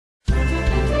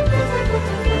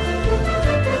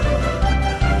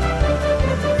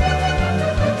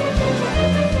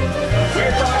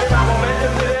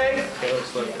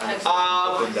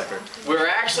we're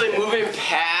actually moving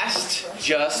past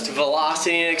just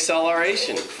velocity and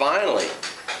acceleration, finally.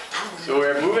 So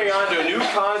we're moving on to a new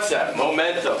concept,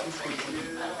 momentum.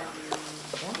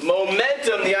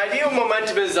 Momentum, the idea of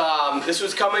momentum is, this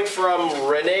was coming from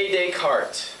René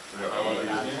Descartes.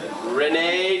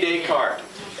 René Descartes.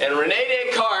 And René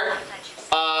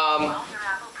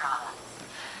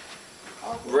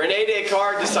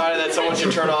Descartes decided that someone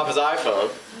should turn off his iPhone.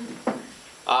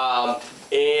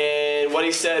 And what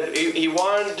he said, he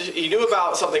knew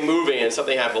about something moving and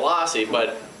something had velocity, but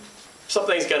if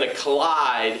something's going to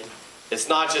collide, it's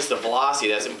not just the velocity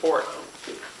that's important.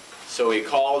 So he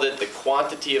called it the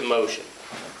quantity of motion.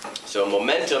 So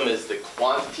momentum is the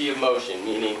quantity of motion,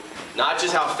 meaning not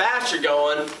just how fast you're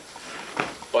going,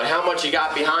 but how much you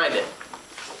got behind it.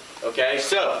 Okay,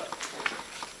 so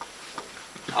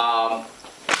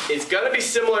it's going to be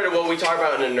similar to what we talked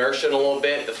about in inertia in a little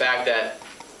bit, the fact that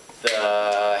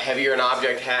the heavier an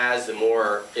object has, the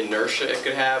more inertia it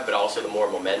could have, but also the more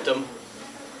momentum.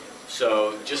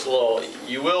 So just a little,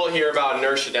 you will hear about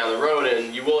inertia down the road,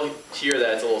 and you will hear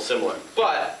that it's a little similar.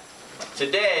 But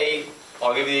today,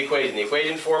 I'll give you the equation. The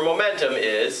equation for momentum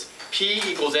is P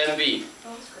equals mv.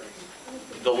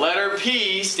 The letter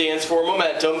P stands for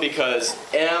momentum because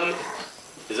m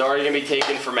is already going to be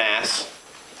taken for mass.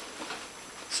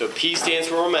 So P stands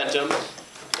for momentum,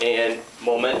 and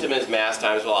momentum is mass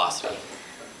times velocity.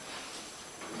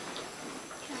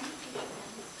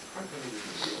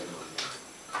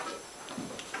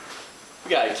 We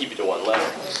got to keep it to one letter.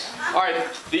 All right,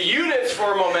 the units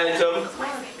for momentum.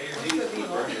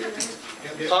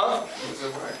 Huh?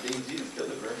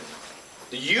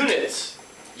 The units.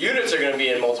 Units are going to be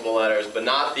in multiple letters, but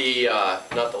not the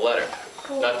letter,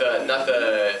 not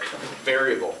the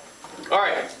variable. All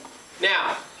right.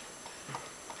 Now,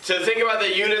 to think about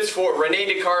the units for René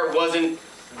Descartes wasn't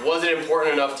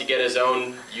important enough to get his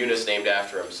own units named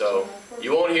after him. So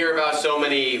you won't hear about so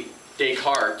many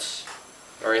Descartes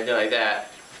or anything like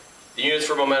that. The units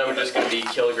for momentum are just going to be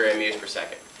kilogram meters per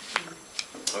second.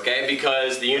 Okay,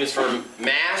 because the units for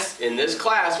mass in this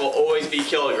class will always be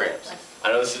kilograms.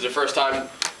 I know this is the first time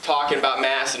talking about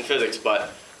mass in physics,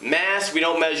 but mass we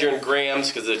don't measure in grams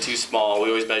because they're too small. We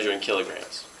always measure in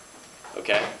kilograms.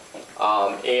 Okay,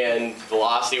 and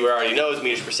velocity we already know is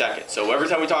meters per second. So every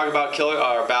time we talk about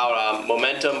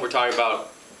momentum, we're talking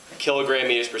about kilogram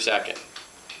meters per second.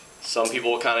 Some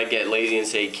people will kind of get lazy and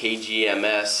say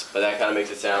kgms, but that kind of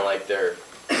makes it sound like they're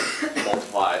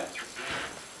multiplied.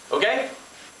 Okay?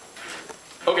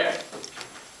 Okay.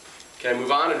 Can I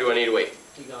move on, or do I need to wait?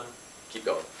 Keep going. Keep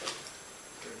going.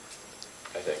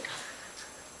 I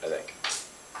think.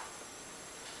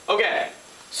 Okay.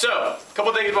 So, a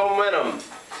couple things about momentum.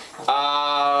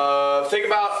 Think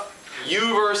about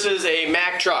you versus a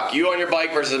Mack truck. You on your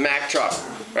bike versus a Mack truck,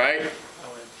 right?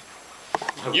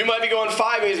 You might be going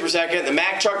 5 meters per second. The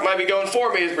Mack truck might be going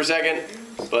 4 meters per second,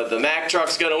 but the Mack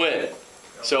truck's going to win.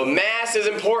 So mass is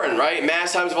important, right?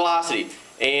 Mass times velocity.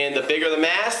 And the bigger the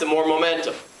mass, the more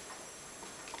momentum.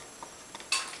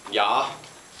 Yeah?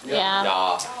 Yeah.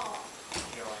 Yeah.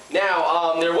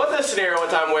 Now, there was a scenario one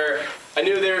time where I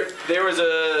knew there was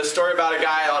a story about a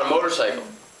guy on a motorcycle.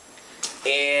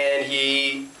 And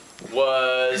he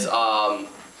was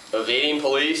evading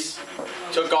police,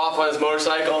 took off on his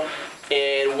motorcycle,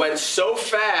 and went so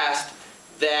fast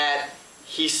that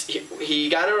he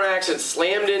got into an accident,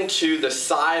 slammed into the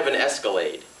side of an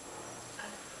Escalade,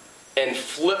 and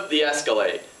flipped the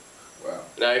Escalade. Wow.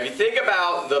 Now, if you think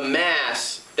about the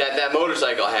mass that that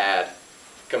motorcycle had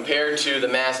compared to the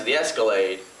mass of the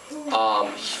Escalade,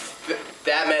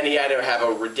 that meant he had to have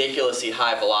a ridiculously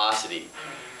high velocity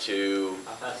to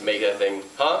make that thing.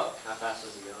 Huh? How fast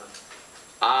was he going?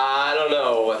 I don't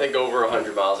know. I think over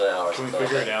 100 miles an hour. Can we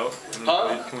figure it out?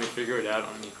 Huh? Can we figure it out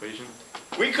on the equation?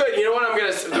 We could. You know what I'm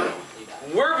going to...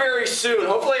 We're very soon.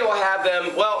 Hopefully we'll have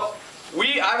them... Well,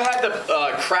 I've had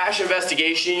the crash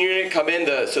investigation unit come in.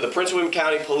 So the Prince William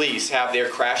County Police have their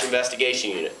crash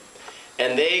investigation unit.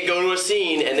 And they go to a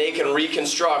scene and they can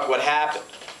reconstruct what happened.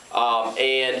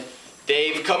 And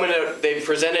they've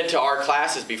presented to our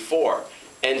classes before.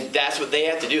 And that's what they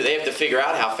have to do. They have to figure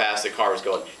out how fast the car was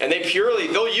going. And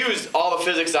they'll use all the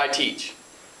physics I teach.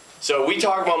 So we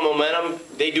talk about momentum.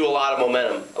 They do a lot of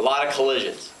momentum, a lot of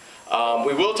collisions.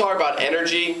 We will talk about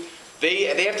energy. They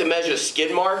have to measure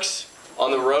skid marks on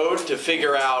the road to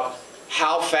figure out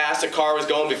how fast a car was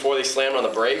going before they slammed on the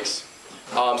brakes.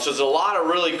 So there's a lot of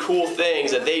really cool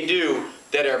things that they do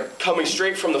that are coming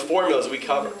straight from the formulas we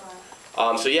cover.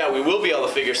 So yeah, we will be able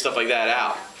to figure stuff like that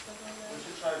out.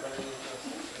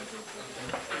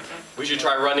 We should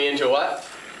try running into what?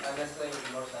 I guess they would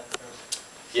motorcycle first.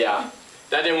 Yeah.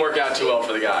 That didn't work out too well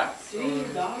for the guy.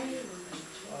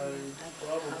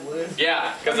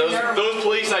 Yeah, because those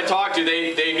police I talked to,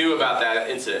 they knew about that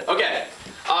incident. Okay,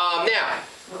 now,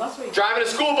 driving a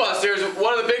school bus, there's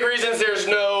one of the big reasons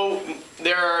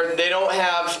they don't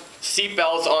have seat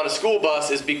belts on a school bus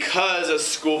is because a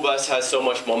school bus has so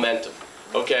much momentum.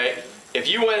 Okay, if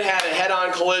you had a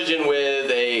head-on collision with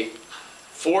a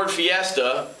Ford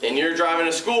Fiesta and you're driving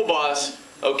a school bus,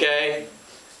 okay,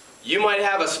 you might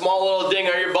have a small little ding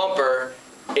on your bumper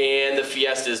and the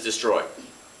Fiesta is destroyed.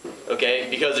 Okay,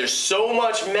 because there's so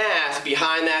much mass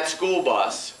behind that school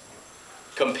bus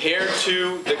compared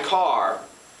to the car,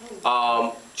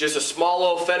 just a small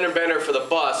little fender bender for the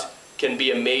bus can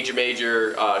be a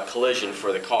major collision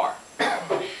for the car.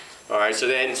 All right, so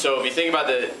if you think about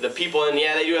the people, and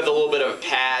yeah, they do have a little bit of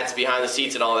pads behind the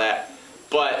seats and all that,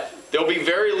 but there'll be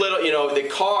very little, you know, the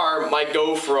car might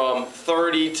go from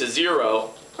 30 to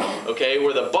 0, okay,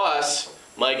 where the bus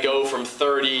might go from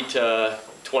 30 to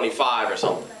 25 or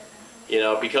something, you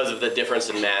know, because of the difference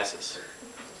in masses.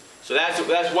 So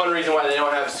that's one reason why they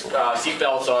don't have seat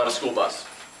belts on a school bus.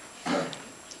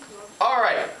 All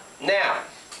right, now,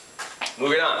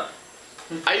 moving on.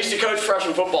 I used to coach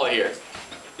freshman football here.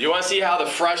 You want to see how the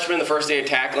freshmen, the first day of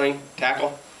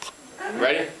tackle?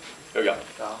 Ready? Here we go.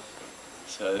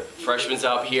 So the freshman's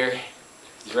up here.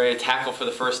 He's ready to tackle for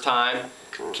the first time.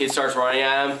 Kid starts running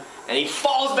at him, and he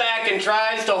falls back and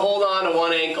tries to hold on to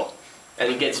one ankle.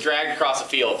 And he gets dragged across the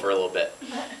field for a little bit,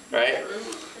 right?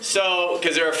 So,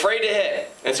 because they're afraid to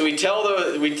hit. And so we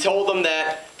told them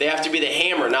that they have to be the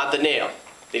hammer, not the nail.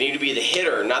 They need to be the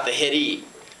hitter, not the hittee.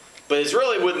 But it's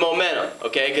really with momentum,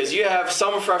 okay? Because you have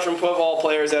some freshman football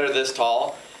players that are this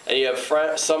tall, and you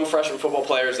have some freshman football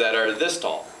players that are this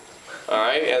tall. All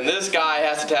right? And this guy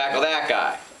has to tackle that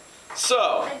guy.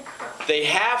 So, they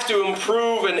have to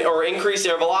improve or increase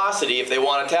their velocity if they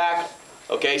want to tackle.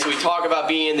 Okay, so we talk about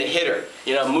being the hitter,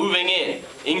 you know, moving in,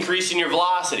 increasing your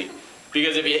velocity.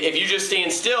 Because if you just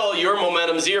stand still, your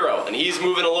momentum's 0, and he's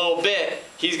moving a little bit,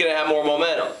 he's going to have more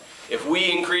momentum. If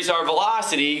we increase our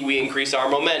velocity, we increase our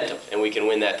momentum, and we can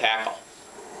win that tackle.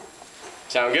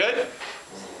 Sound good?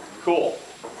 Cool.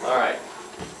 All right.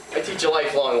 I teach you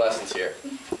lifelong lessons here.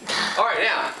 All right,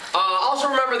 now, also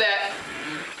remember that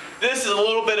this is a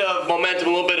little bit of momentum,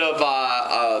 a little bit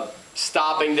of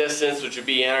stopping distance, which would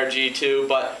be energy too,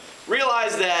 but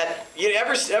realize that, you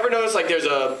ever notice like there's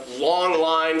a long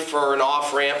line for an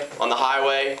off-ramp on the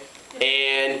highway,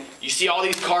 and you see all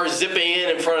these cars zipping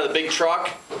in front of the big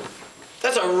truck?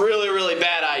 That's a really, really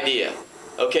bad idea,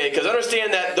 okay? Because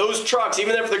understand that those trucks,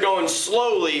 even if they're going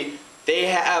slowly, they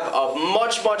have a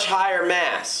much higher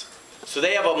mass. So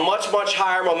they have a much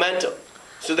higher momentum.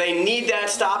 So they need that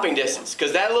stopping distance.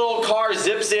 Because that little car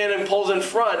zips in and pulls in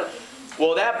front,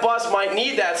 well, that bus might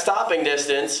need that stopping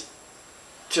distance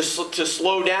to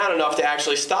slow down enough to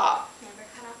actually stop.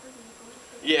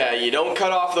 Yeah, you don't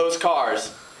cut off those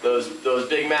cars, those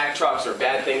Big Mac trucks, or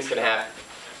bad things can happen.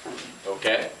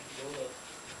 Okay?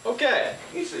 Okay.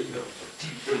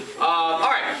 All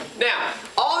right. Now,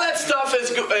 all that stuff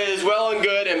is well and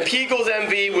good, and P equals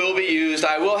MV will be used.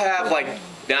 I will have, like, I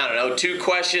don't know, 2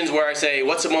 questions where I say,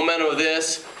 what's the momentum of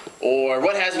this? Or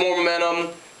what has more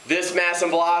momentum? This mass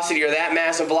and velocity or that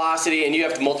mass and velocity, and you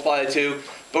have to multiply the 2.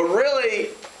 But really,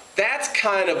 that's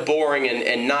kind of boring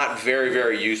and not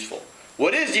very useful.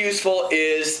 What is useful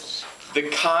is the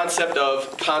concept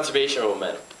of conservation of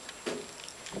momentum.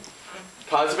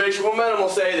 Conservation of momentum will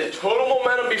say that total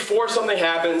momentum before something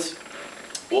happens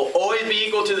will always be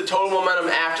equal to the total momentum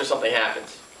after something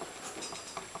happens.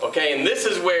 Okay, and this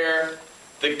is where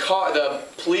the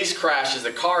police crashes,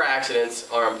 the car accidents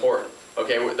are important.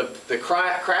 Okay, the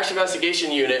crash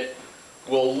investigation unit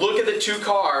will look at the 2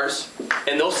 cars,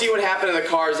 and they'll see what happened to the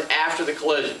cars after the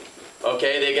collision.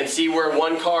 Okay, they can see where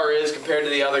one car is compared to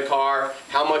the other car,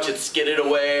 how much it skidded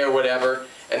away or whatever,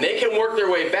 and they can work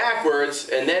their way backwards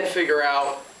and then figure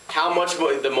out how much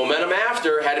the momentum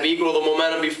after had to be equal to the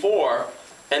momentum before,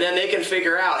 and then they can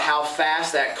figure out how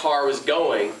fast that car was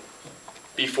going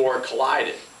before it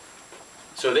collided.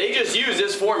 So they just use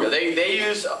this formula. They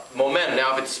use momentum.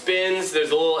 Now if it spins,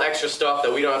 there's a little extra stuff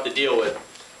that we don't have to deal with.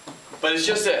 But it's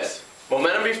just this.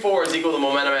 Momentum before is equal to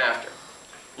momentum after.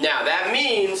 Now that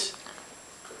means,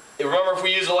 remember if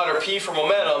we use the letter P for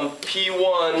momentum,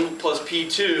 P1 plus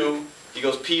P2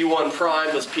 equals P1 prime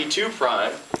plus P2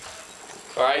 prime.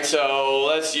 Alright, so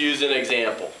let's use an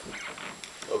example.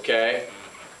 Okay?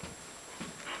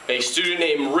 A student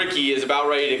named Ricky is about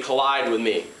ready to collide with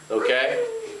me. Okay?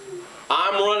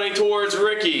 I'm running towards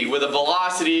Ricky with a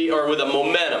velocity or with a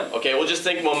momentum. Okay, we'll just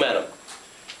think momentum.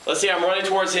 Let's say I'm running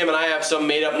towards him and I have some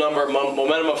made up number,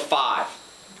 momentum of 5.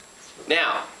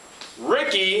 Now,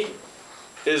 Ricky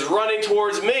is running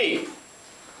towards me.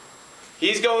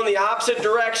 He's going the opposite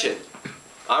direction.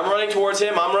 I'm running towards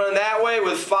him. I'm running that way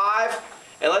with 5.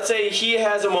 And let's say he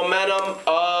has a momentum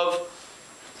of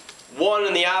 1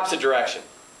 in the opposite direction.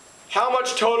 How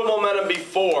much total momentum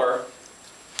before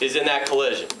is in that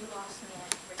collision?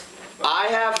 I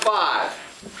have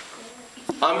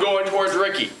 5. I'm going towards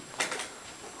Ricky.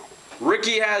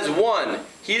 Ricky has 1.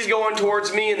 He's going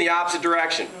towards me in the opposite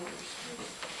direction.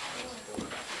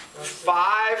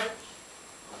 5,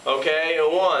 okay,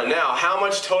 and 1. Now, how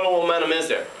much total momentum is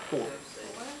there?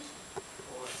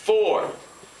 4.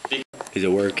 Is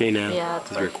it working now? Yeah,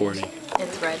 it's working. Recording.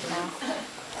 It's red now.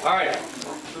 All right.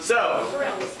 So,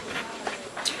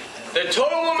 the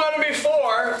total momentum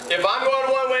before, if I'm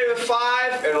going one way with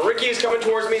 5 and Ricky is coming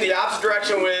towards me the opposite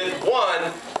direction with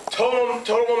 1,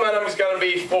 total momentum is going to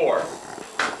be 4.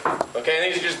 Okay,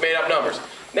 these are just made up numbers.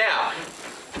 Now,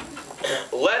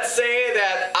 let's say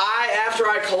that after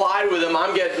I collide with him,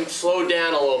 I'm getting slowed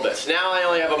down a little bit. So now I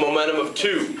only have a momentum of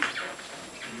 2.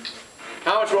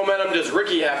 How much momentum does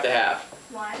Ricky have to have?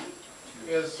 1.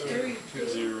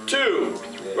 2,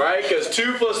 right? Because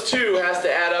 2 plus 2 has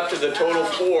to add up to the total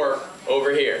 4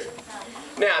 over here.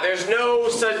 Now, there's no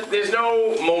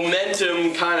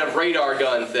momentum kind of radar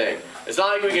gun thing. It's not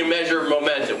like we can measure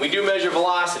momentum. We do measure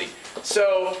velocity.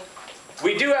 So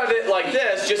we do have it like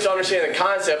this just to understand the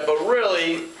concept, but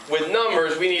really, with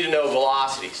numbers, we need to know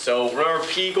velocity. So remember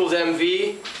P equals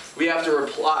mv? We have to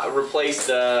replace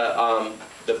the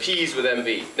p's with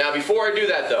mv. Now, before I do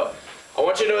that, though, I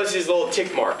want you to notice these little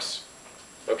tick marks.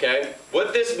 Okay?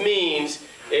 What this means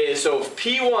is, so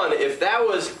P1, if that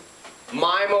was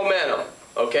my momentum,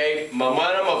 okay?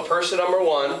 Momentum of person number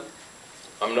 1.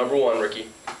 I'm number 1, Ricky.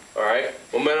 All right?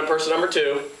 Momentum person number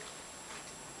 2.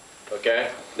 Okay?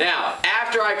 Now,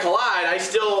 after I collide, I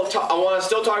want to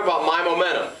still talk about my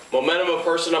momentum. Momentum of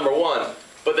person number 1.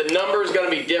 But the number is going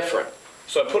to be different.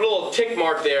 So I put a little tick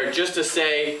mark there just to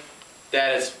say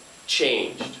that it's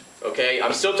changed. Okay?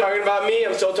 I'm still talking about me.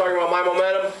 I'm still talking about my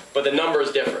momentum. But the number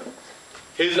is different.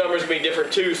 His number is going to be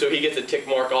different too, so he gets a tick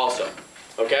mark also.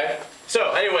 Okay?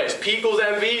 So, anyways, P equals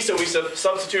mv, so we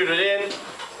substitute it in.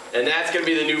 And that's going to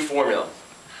be the new formula.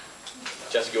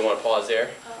 Jessica, you want to pause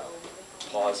there?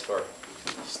 Pause for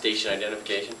station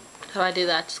identification. How do I do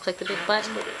that? Just click the big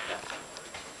button? Okay.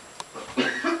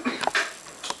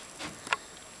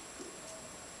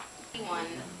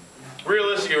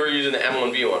 Realistically, we're using the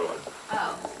M1V1 one.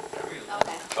 Oh,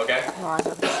 okay. Okay?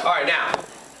 Alright, now,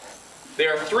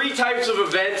 there are 3 types of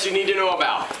events you need to know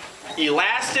about.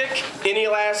 Elastic,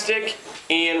 inelastic,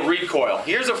 and recoil.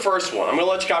 Here's the first one. I'm going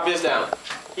to let you copy this down.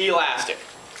 Elastic.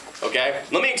 Okay?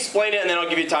 Let me explain it and then I'll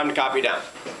give you time to copy it down.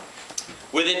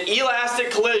 With an elastic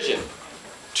collision,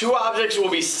 2 objects will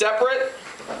be separate,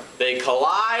 they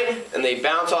collide, and they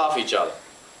bounce off each other.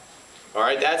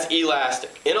 Alright, that's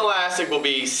elastic. Inelastic will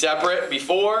be separate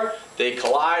before, they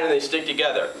collide, and they stick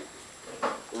together.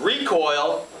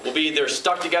 Recoil will be they're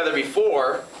stuck together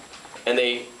before, and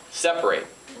they separate.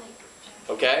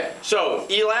 Okay? So,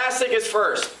 elastic is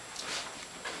first.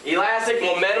 Elastic,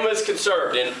 momentum is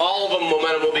conserved. In all of them,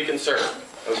 momentum will be conserved.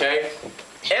 Okay?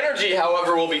 Energy,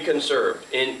 however, will be conserved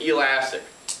in elastic.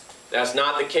 That's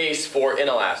not the case for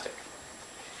inelastic.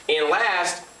 And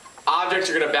last, objects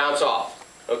are going to bounce off.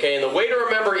 Okay, and the way to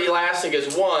remember elastic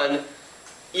is 1,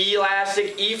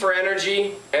 elastic, E for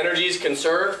energy, energy is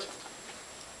conserved.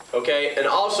 Okay, and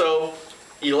also,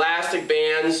 elastic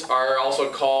bands are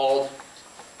also called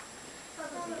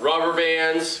rubber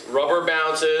bands, rubber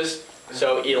bounces.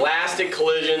 So elastic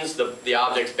collisions, the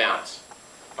objects bounce.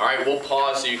 Alright, we'll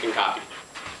pause so you can copy.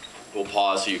 We'll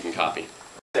pause so you can copy.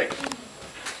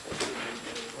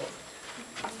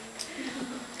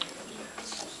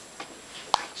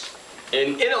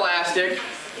 In inelastic,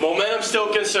 momentum's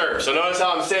still conserved. So notice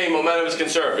how I'm saying momentum is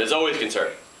conserved. It's always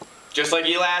conserved. Just like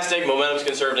elastic, momentum's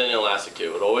conserved in inelastic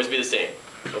too. It'll always be the same.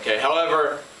 Okay.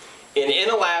 However, in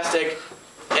inelastic,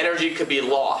 energy could be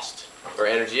lost, or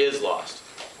energy is lost.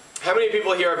 How many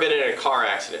people here have been in a car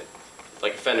accident,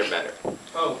 like a fender bender?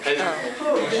 Oh.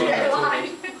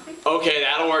 Okay,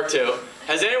 that'll work too.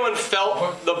 Has anyone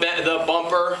felt the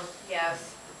bumper?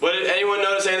 Yes. What did anyone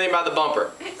notice anything about the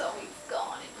bumper? It's always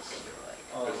gone and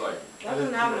destroyed. It's like.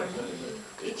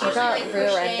 It's I got usually rear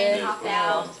pushed in, ended. hopped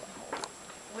out.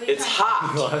 It's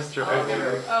hot.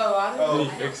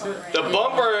 The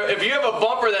bumper, if you have a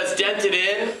bumper that's dented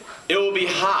in, it will be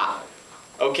hot.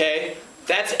 Okay?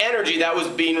 That's energy that was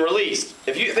being released.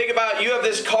 If you think about, you have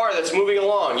this car that's moving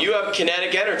along. You have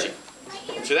kinetic energy.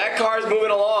 So that car is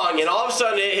moving along, and all of a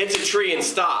sudden it hits a tree and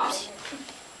stops.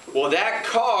 Well, that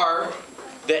car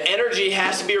the energy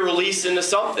has to be released into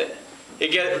something.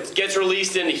 It gets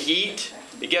released into heat.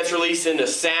 It gets released into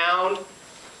sound.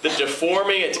 The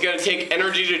deforming, it's going to take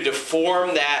energy to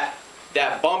deform that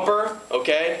bumper,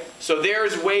 okay? So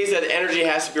there's ways that energy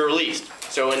has to be released.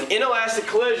 So in inelastic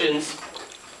collisions,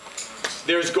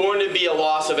 there's going to be a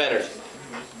loss of energy.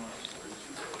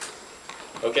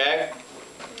 Okay?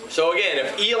 So again,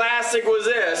 if elastic was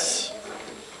this,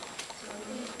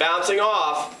 bouncing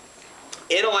off,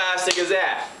 inelastic is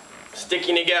that,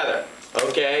 sticking together.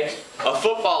 Okay? A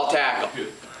football tackle.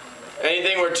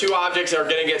 Anything where two objects are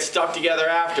going to get stuck together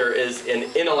after is an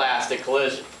inelastic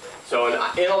collision. So in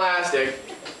inelastic,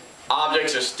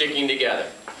 objects are sticking together.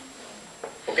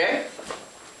 Okay?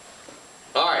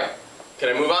 Alright.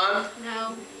 Can I move on?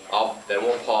 No. Then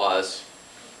we'll pause.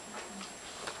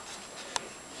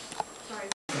 Sorry.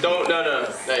 No,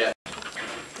 not yet.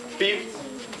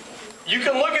 You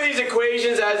can look at these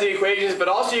equations as the equations, but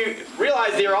also you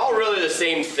realize they're all really the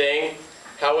same thing.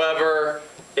 However,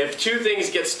 if two things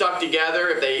get stuck together,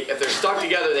 if they're stuck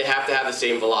together, they have to have the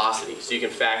same velocity, so you can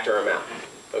factor them out.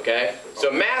 Okay?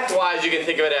 So math-wise, you can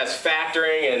think of it as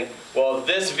factoring, and well,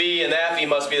 this v and that v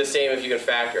must be the same if you can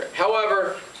factor it.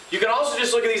 However, you can also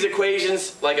just look at these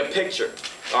equations like a picture,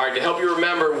 all right, to help you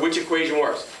remember which equation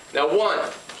works. Now, one,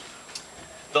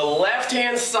 the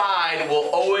left-hand side will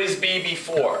always be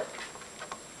before.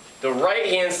 The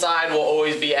right-hand side will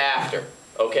always be after.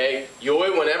 Okay?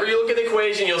 Whenever you look at the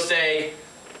equation, you'll say,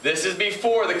 this is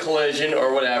before the collision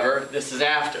or whatever, this is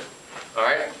after.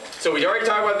 Alright? So we already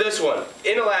talked about this one,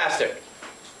 inelastic.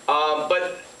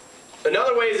 But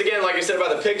another way is, again, like I said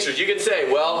about the pictures, you can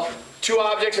say, well, two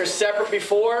objects are separate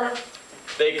before,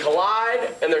 they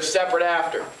collide, and they're separate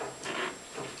after.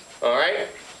 Alright?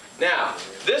 Now,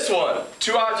 this one,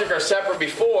 two objects are separate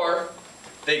before,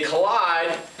 they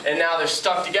collide, and now they're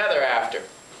stuck together after.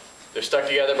 They're stuck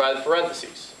together by the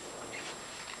parentheses.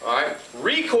 Alright?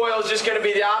 Recoil is just going to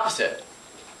be the opposite.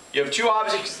 You have two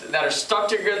objects that are stuck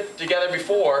together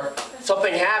before,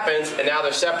 something happens, and now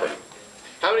they're separate.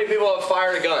 How many people have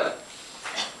fired a gun?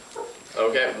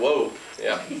 Okay, whoa,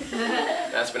 yeah.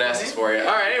 That's Manassas for you.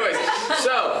 Alright, anyways,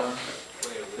 so,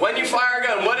 when you fire a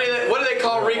gun, what do they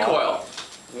call recoil?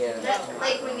 That's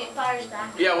like when it fires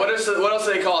back. Yeah, what else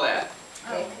do they call that?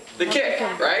 The kick,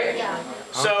 right? Yeah.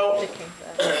 So,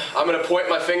 I'm going to point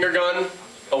my finger gun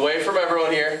away from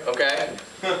everyone here, okay?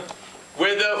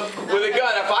 With a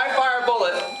gun, if I fire a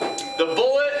bullet, the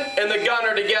bullet and the gun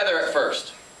are together at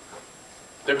first.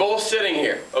 They're both sitting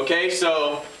here, okay?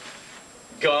 So,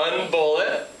 gun,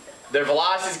 bullet, their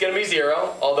velocity is going to be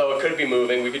 0, although it could be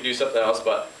moving, we could do something else,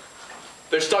 but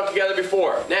they're stuck together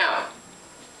before. Now,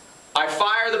 I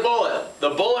fire the bullet.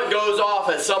 The bullet goes off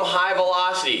at some high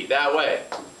velocity that way.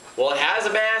 Well, it has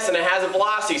a mass and it has a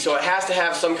velocity, so it has to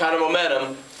have some kind of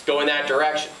momentum going that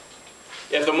direction.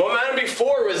 If the momentum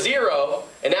before was 0,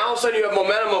 and now all of a sudden you have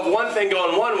momentum of one thing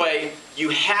going one way, you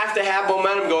have to have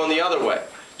momentum going the other way.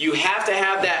 You have to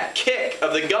have that kick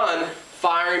of the gun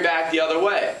firing back the other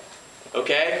way.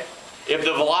 Okay? If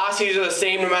the velocities are the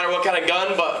same no matter what kind of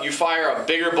gun, but you fire a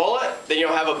bigger bullet, then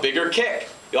you'll have a bigger kick.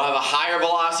 You'll have a higher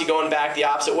velocity going back the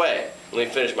opposite way. Let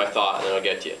me finish my thought and then I'll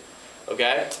get to you.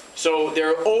 Okay? So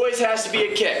there always has to be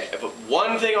a kick. If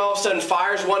one thing all of a sudden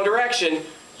fires one direction,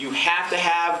 you have to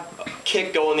have a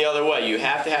kick going the other way. You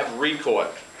have to have recoil.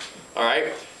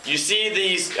 Alright? You see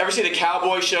these, ever see the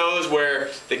cowboy shows where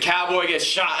the cowboy gets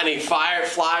shot and he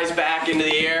flies back into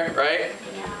the air, right?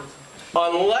 Yeah.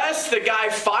 Unless the guy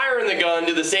firing the gun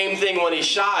did the same thing when he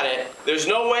shot it, there's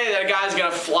no way that a guy's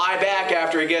going to fly back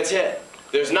after he gets hit.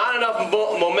 There's not enough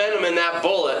momentum in that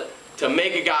bullet to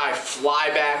make a guy fly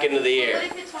back into the air. What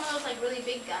if it's one of those like really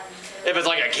big guns? If it's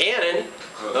like a cannon,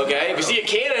 okay? If you see a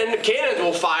cannon, cannons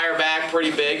will fire back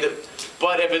pretty big.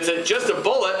 But if it's just a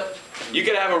bullet, you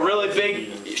could have a really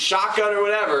big shotgun or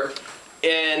whatever,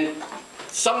 and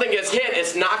something gets hit,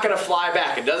 it's not going to fly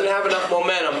back. It doesn't have enough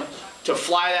momentum to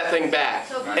fly that thing back.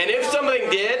 And if something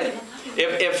did,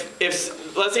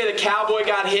 if let's say the cowboy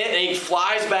got hit and he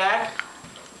flies back,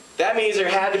 that means there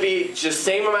had to be just the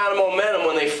same amount of momentum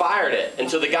when they fired it. And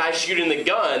so the guy shooting the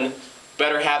gun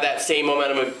better have that same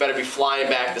momentum, it better be flying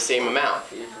back the same amount.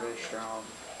 He is really strong.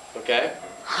 Okay?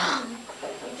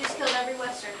 You just killed every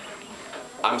Western for me.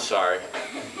 I'm sorry.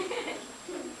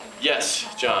 Yes,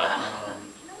 John.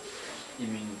 You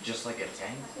mean just like a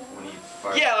tank? When you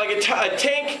fire? Yeah, like a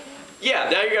tank. Yeah,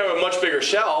 now you're going to have a much bigger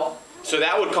shell, so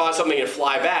that would cause something to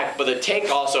fly back. But the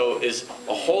tank also is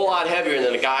a whole lot heavier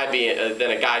than a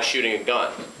guy shooting a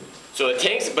gun. So a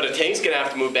tank's going to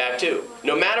have to move back too.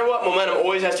 No matter what, momentum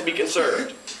always has to be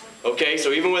conserved. Okay,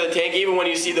 so even with a tank, even when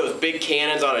you see those big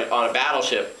cannons on a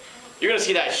battleship, you're going to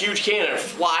see that huge cannon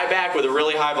fly back with a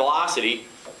really high velocity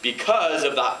because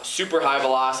of the super high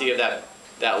velocity of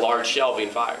that large shell being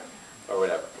fired, or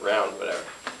whatever, round, whatever.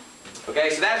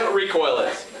 Okay, so that's what recoil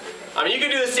is. I mean, you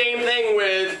can do the same thing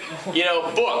with,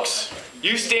 books.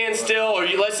 You stand still, or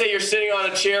let's say you're sitting on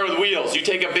a chair with wheels. You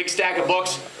take a big stack of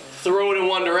books, throw it in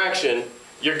one direction.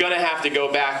 You're gonna have to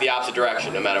go back the opposite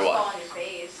direction, no matter what. Fall on your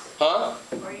face. Huh?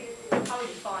 Or you probably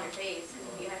just fall on your face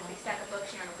because if you have a big stack of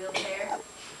books and you're on a wheelchair.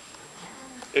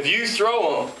 If you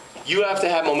throw them, you have to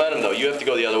have momentum though. You have to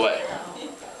go the other way.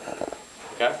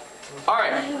 Okay? All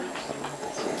right.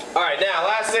 All right, now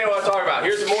last thing I want to talk about.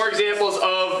 Here's some more examples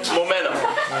of momentum.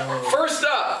 First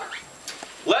up,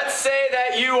 let's say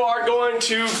that you are going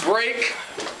to break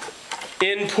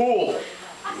in pool.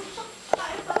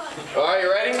 All right, you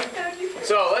ready?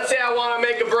 So let's say I want to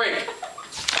make a break.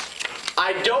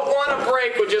 I don't want to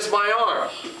break with just my arm.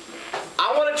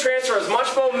 I want to transfer as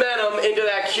much momentum into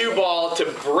that cue ball to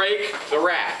break the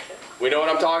rack. We know what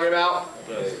I'm talking about?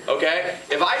 Okay?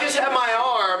 If I just have my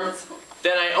arm,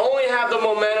 then I only have the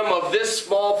momentum of this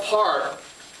small part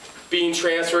being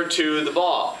transferred to the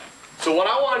ball. So what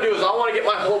I want to do is I want to get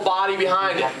my whole body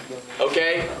behind it.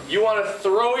 Okay? You want to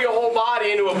throw your whole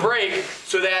body into a break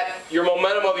so that your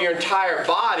momentum of your entire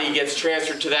body gets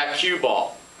transferred to that cue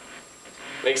ball.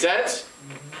 Make sense?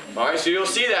 Alright, so you'll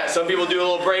see that. Some people do a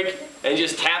little break and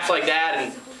just taps like that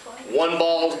and one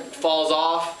ball falls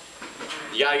off.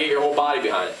 You got to get your whole body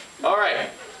behind it. Alright.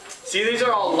 See, these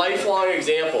are all lifelong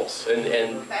examples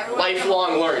and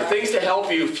lifelong learning. Things to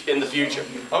help you in the future.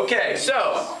 Okay,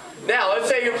 so now let's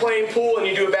say you're playing pool and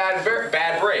you do a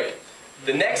bad break.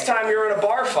 The next time you're in a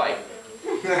bar fight,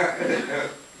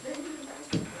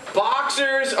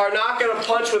 boxers are not going to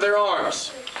punch with their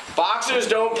arms. Boxers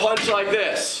don't punch like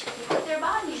this. Their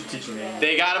bodies.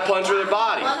 They got to punch with their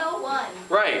body. 101.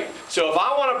 Right. So if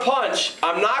I want to punch,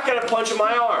 I'm not going to punch with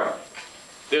my arm.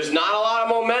 There's not a lot of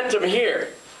momentum here.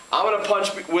 I'm going to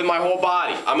punch with my whole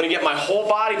body. I'm going to get my whole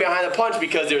body behind the punch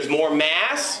because there's more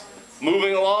mass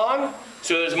moving along,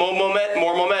 so there's more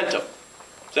momentum.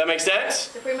 Does that make sense?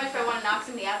 So pretty much if I want to knock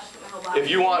somebody out, just put my whole body. If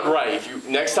you want, right.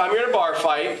 Next time you're in a bar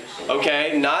fight,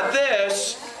 okay, not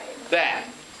this, that.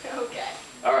 Okay.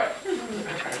 All right.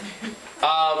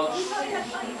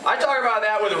 I talk about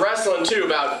that with wrestling too,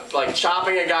 about like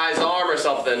chopping a guy's arm or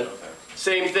something.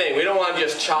 Same thing. We don't want to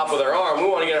just chop with our arm. We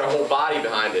want to get our whole body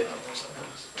behind it.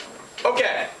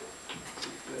 Okay.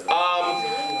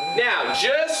 Now,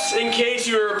 just in case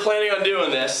you were planning on doing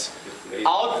this,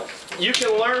 you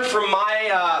can learn from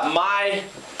my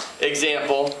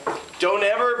example. Don't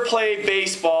ever play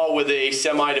baseball with a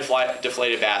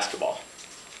semi-deflated basketball.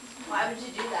 Why would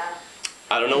you do that?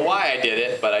 I don't know why I did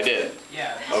it, but I did it.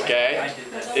 Yeah. Okay? I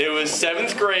did that. It was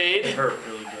 7th grade, It hurt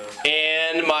really good.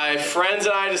 and my friends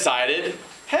and I decided,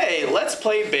 hey, let's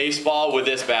play baseball with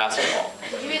this basketball.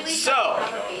 Did you at least So,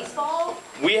 have a baseball?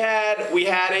 we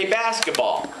had a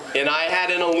basketball, and I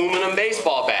had an aluminum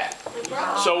baseball bat.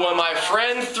 So when my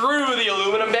friend threw the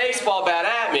aluminum baseball bat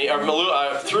at me, or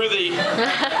threw the,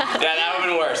 that would have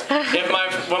been worse.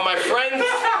 When my friend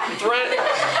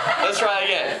let's try it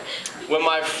again. When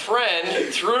my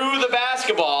friend threw the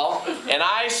basketball and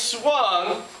I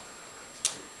swung,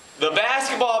 the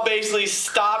basketball basically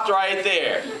stopped right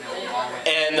there.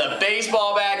 And the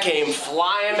baseball bat came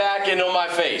flying back into my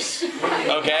face.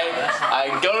 Okay?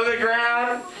 I go to the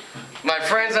ground. My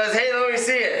friend says, hey, let me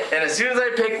see it. And as soon as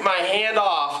I pick my hand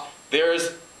off,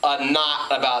 there's a knot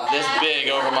about this big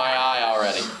over my eye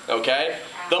already. Okay?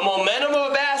 The momentum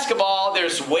of a basketball,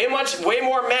 there's way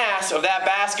more mass of that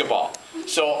basketball.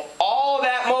 So all of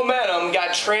that momentum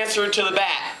got transferred to the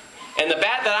bat. And the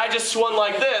bat that I just swung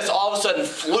like this, all of a sudden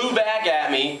flew back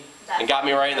at me and got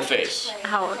me right in the face.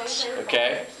 Ouch.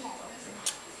 Okay?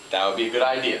 That would be a good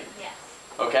idea. Yes.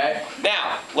 Okay?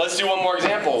 Now, let's do one more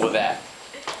example with that.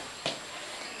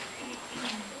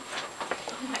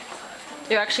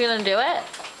 You're actually gonna do it?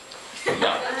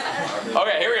 No.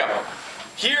 Okay, here we go.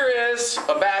 Here is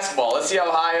a basketball. Let's see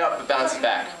how high up it bounces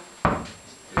back.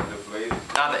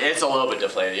 It's a little bit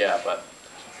deflated, yeah, but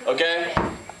okay.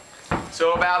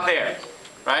 So about there,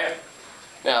 right?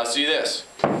 Now let's do this.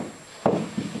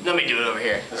 Let me do it over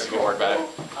here. This is gonna work better.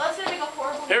 Oh, that's gonna make a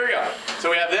horrible. Here we go. So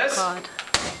we have this, God.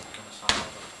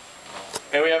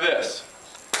 and we have this.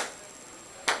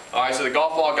 All right. So the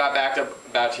golf ball got backed up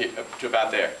about here, up to about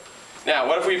there. Now,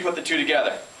 what if we put the two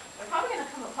together? They're probably gonna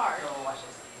come apart.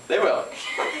 They will.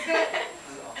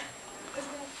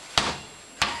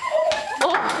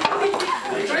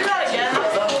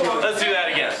 Let's do that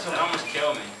again. That almost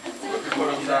killed me.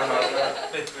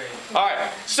 All right.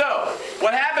 So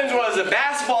what happens was the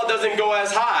basketball doesn't go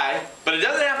as high, but it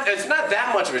doesn't have, it's not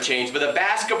that much of a change, but the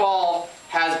basketball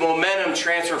has momentum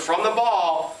transfer from the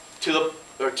ball to the,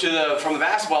 from the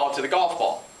basketball to the golf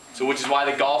ball. So which is why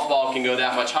the golf ball can go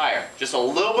that much higher. Just a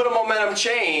little bit of momentum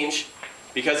change,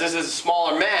 because this is a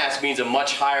smaller mass, means a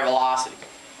much higher velocity.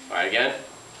 All right, again.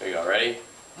 There you go. Ready?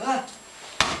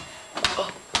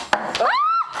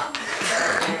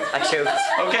 I choked.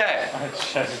 Okay.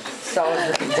 So I was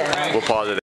looking down. We'll pause it.